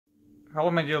Hello,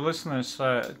 my dear listeners.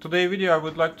 Today video I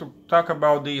would like to talk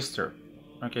about the Easter.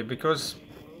 Okay, because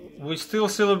we still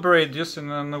celebrate this in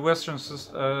the Western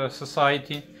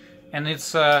society, and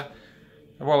it's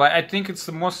well, I think it's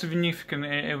the most significant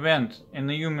event in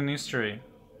the human history,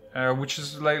 which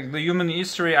is like the human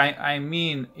history. I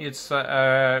mean, it's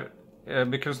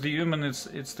because the human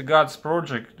it's the God's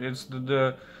project. It's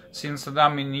the since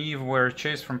Adam and Eve were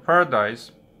chased from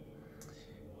paradise.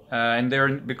 And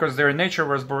because their nature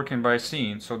was broken by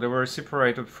sin, so they were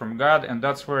separated from God, and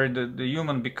that's where the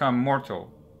human become mortal.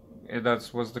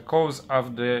 That was the cause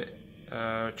of the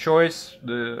choice,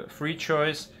 the free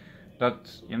choice that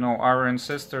our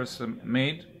ancestors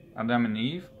made, Adam and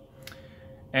Eve.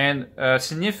 And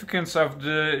significance of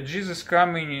the Jesus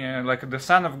coming, like the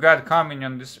Son of God coming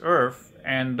on this earth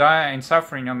and dying and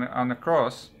suffering on the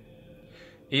cross,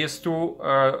 is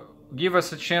to give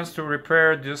us a chance to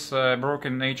repair this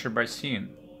broken nature by sin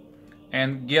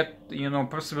and get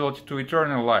possibility to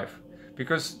eternal life.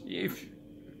 Because if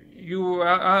you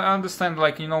understand,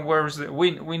 like where's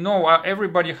we know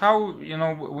everybody how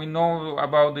we know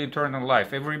about the eternal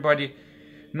life. Everybody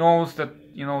knows that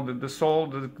the soul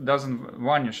that doesn't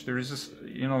vanish. There is this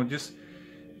this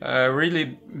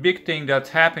really big thing that's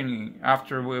happening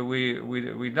after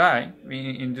we die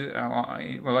in the,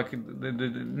 like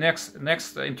the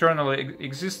next eternal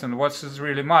existence. What is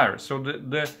really matter? So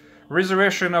the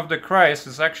resurrection of the Christ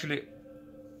is actually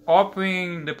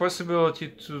opening the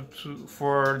possibility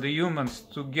for the humans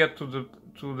to get to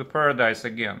the paradise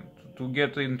again, to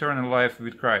get the eternal life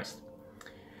with Christ.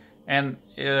 And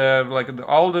like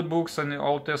all the books in the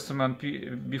Old Testament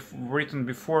written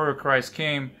before Christ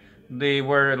came, they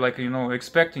were like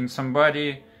expecting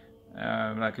somebody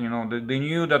like they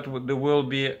knew that there will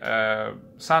be a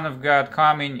Son of God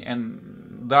coming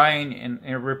and dying and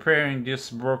repairing this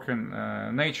broken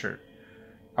nature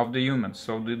of the humans,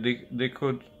 so they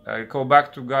could go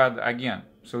back to God again.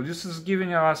 So this is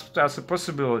giving us a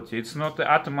possibility. It's not an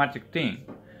automatic thing.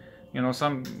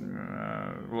 Some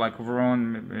like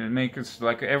Veron make it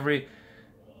like every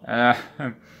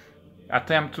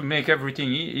attempt to make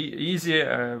everything easy,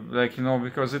 like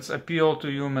because it's appeal to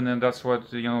human, and that's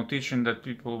what teaching that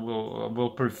people will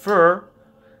prefer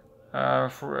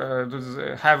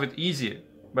to have it easy.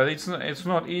 But it's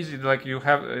not easy. Like you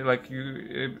have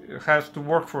to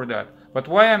work for that. But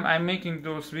why am I making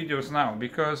those videos now?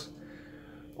 Because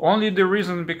only the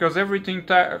reason, because everything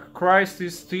Christ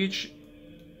is teach,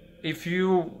 if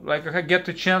you get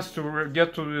the chance to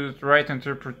get to the right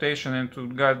interpretation and to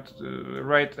get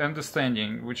right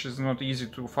understanding, which is not easy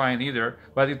to find either,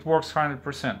 but it works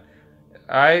 100%.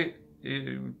 I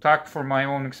talk from my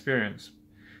own experience,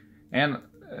 and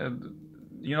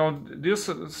the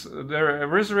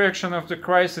resurrection of the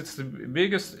Christ. It's the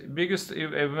biggest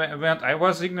event. I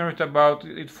was ignorant about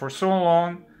it for so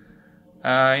long,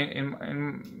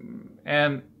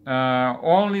 and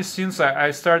only since I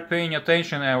started paying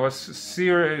attention, I was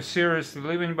seriously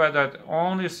living by that.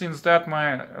 Only since that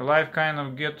my life kind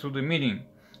of get to the meaning.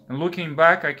 And looking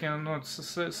back, I cannot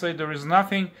say there is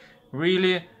nothing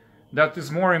really that is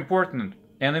more important.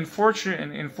 And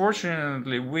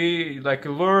unfortunately, we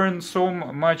learn so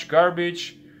much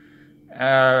garbage,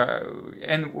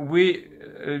 and we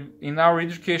in our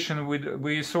education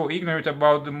we so ignorant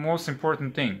about the most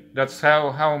important thing. That's how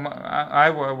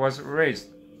I was raised.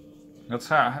 That's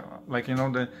how,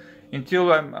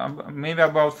 until I'm maybe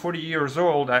about 40 years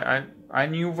old, I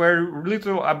knew very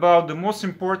little about the most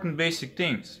important basic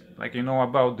things,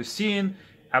 about the sin,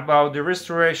 about the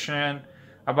restoration,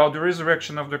 about the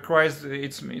resurrection of the Christ,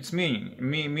 its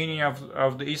meaning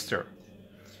of the Easter.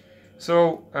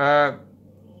 So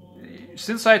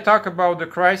since I talk about the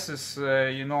crisis,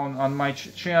 on my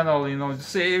channel,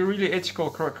 it's a really ethical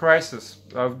crisis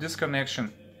of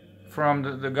disconnection from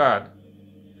the God.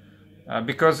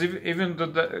 Because even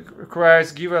the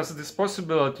Christ give us this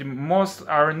possibility, most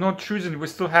are not choosing. We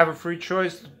still have a free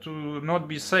choice to not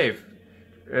be saved.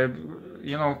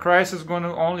 Christ is going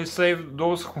to only save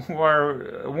those who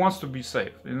wants to be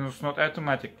saved. It's not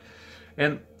automatic.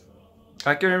 And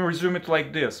I can resume it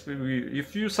like this: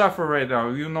 if you suffer right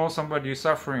now, somebody is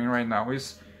suffering right now.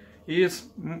 Is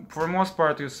for most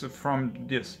part is from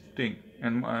this thing.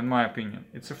 In my opinion,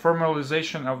 it's a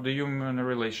formalization of the human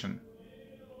relation.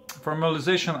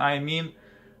 Formalization, I mean,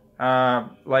 I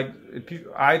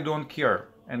don't care,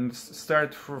 and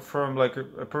start from a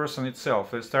person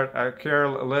itself. I care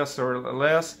less, or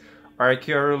I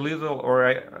care a little, or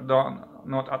I don't,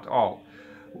 not at all.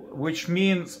 Which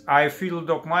means I filled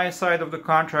up my side of the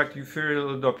contract, you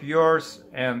filled up yours,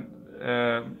 and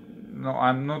no,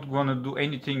 I'm not gonna do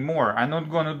anything more. I'm not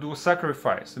gonna do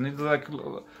sacrifice. And it's like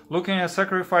looking at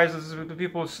sacrifices with the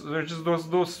people. They're just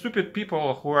those stupid people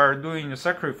who are doing the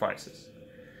sacrifices.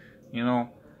 You know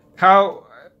how.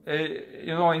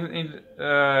 You know,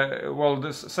 well,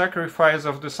 the sacrifice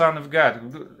of the Son of God.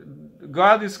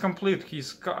 God is complete. He's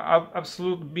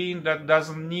absolute being that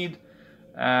doesn't need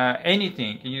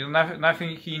anything. You know,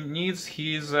 nothing he needs.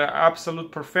 He is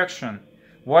absolute perfection.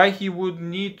 Why he would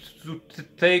need to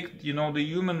take, you know, the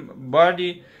human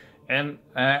body and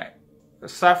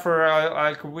suffer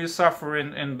like we suffer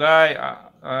and die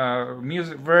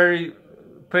very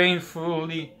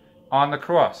painfully on the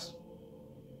cross?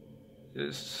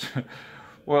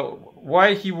 Well,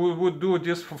 why he would do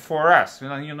this for us?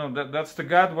 You know that's the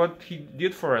God, what he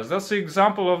did for us. That's the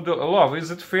example of the love. Is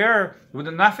it fair? With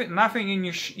nothing in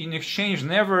exchange.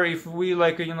 Never, if we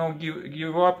like, you know,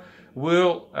 give up,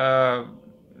 will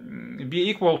be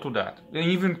equal to that,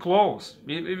 even close.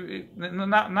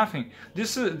 Nothing.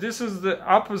 This is the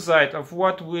opposite of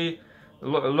what we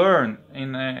learn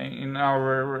in our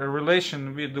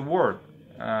relation with the world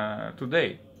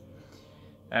today.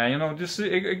 You know, this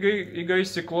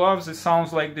egoistic love, it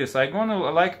sounds like this: I'm gonna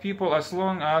like people as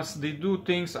long as they do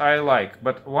things I like,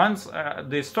 but once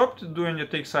they stop doing the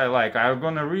things I like, I'm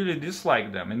gonna really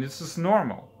dislike them. And this is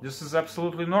normal. This is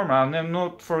absolutely normal. I'll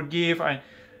not forgive.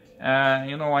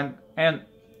 You know, and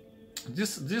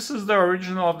this is the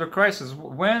original of the crisis.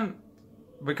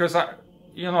 Because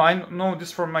you know, I know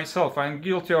this for myself. I'm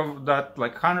guilty of that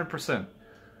like 100%.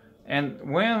 And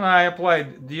when I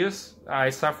applied this, I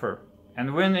suffer.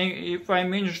 And if I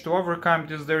manage to overcome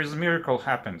this, there is a miracle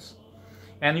happens.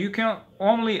 And you can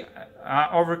only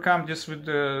overcome this with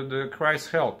the Christ's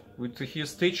help, with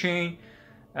his teaching,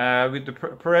 with the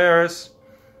prayers.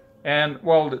 And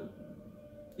well,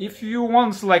 if you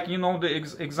want, like, you know, the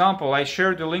example, I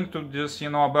shared the link to this, you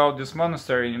know, about this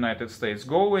monastery in the United States.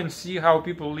 Go and see how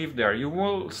people live there. You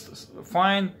will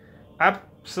find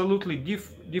absolutely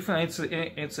different.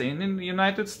 It's in the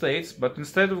United States, but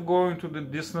instead of going to the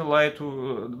Disneyland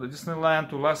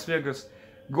to Las Vegas,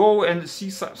 go and see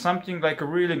something like a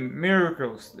really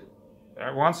miracles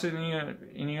once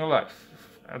in your life,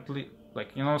 at least.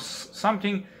 Like, you know,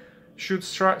 something should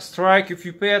strike if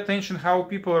you pay attention how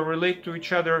people relate to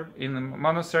each other in the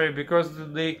monastery, because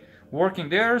they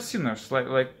are sinners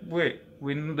like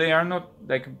they are not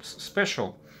like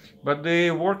special, but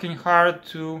they working hard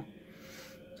to,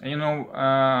 you know,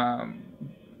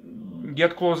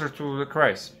 get closer to the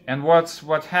Christ. And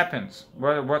what happens?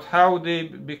 How they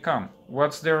become?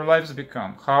 What's their lives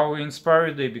become? How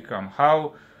inspired they become?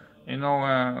 How, you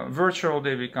know, virtual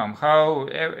they become? How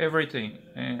everything,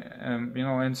 you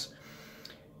know,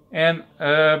 and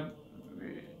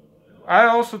I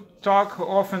also talk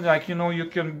often, like, you know, you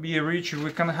can be rich,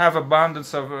 we can have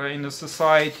abundance of in a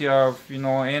society of, you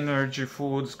know, energy,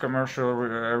 foods, commercial,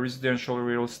 residential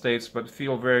real estates, but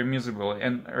feel very miserable.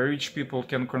 And rich people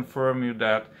can confirm you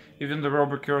that. Even the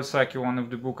Robert Kiyosaki, one of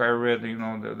the book I read, you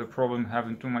know, the problem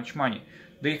having too much money,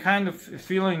 they kind of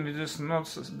feeling just not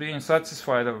being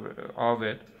satisfied of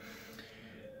it.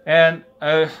 And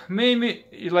maybe,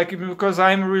 like, because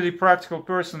I'm a really practical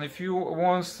person, if you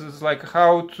want, like,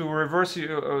 how to reverse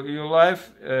your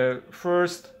life,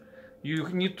 first you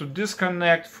need to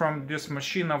disconnect from this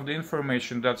machine of the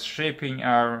information that's shaping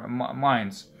our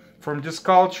minds, from this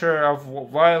culture of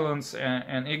violence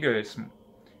and egoism,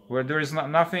 where there is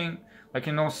nothing, like,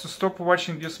 you know, stop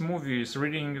watching these movies,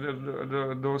 reading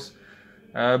those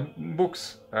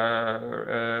books,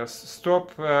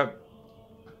 stop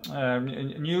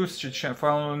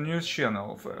follow news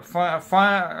channel.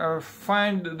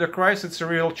 Find the Christ. It's a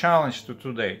real challenge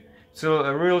today. It's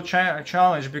a real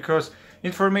challenge, because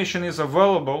information is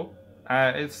available.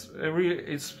 It's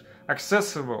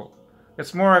accessible.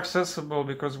 It's more accessible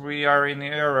because we are in the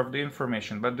era of the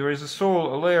information. But there is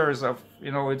so layers of,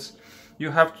 you know,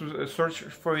 you have to search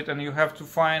for it, and you have to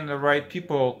find the right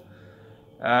people.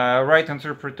 Right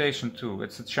interpretation too.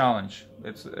 It's a challenge.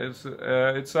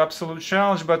 It's absolute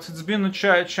challenge, but it's been a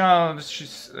challenge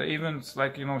even,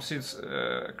 like, you know, since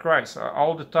Christ.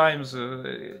 All the times,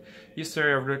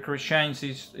 history of the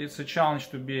Christianity, it's a challenge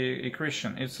to be a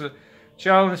Christian. It's a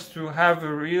challenge to have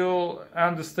a real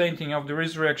understanding of the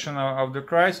resurrection of the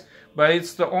Christ, but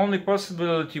it's the only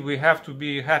possibility we have to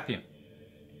be happy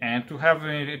and to have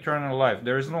an eternal life.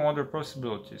 There is no other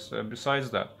possibilities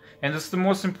besides that. And it's the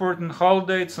most important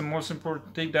holiday, it's the most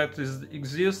important thing that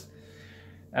exists.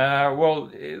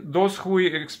 Well, those who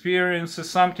experience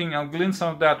something, a glimpse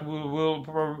of that,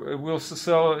 will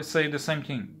say the same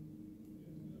thing.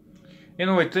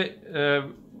 Anyway,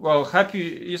 well, happy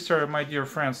Easter, my dear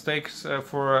friends. Thanks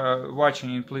for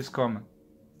watching, and please comment.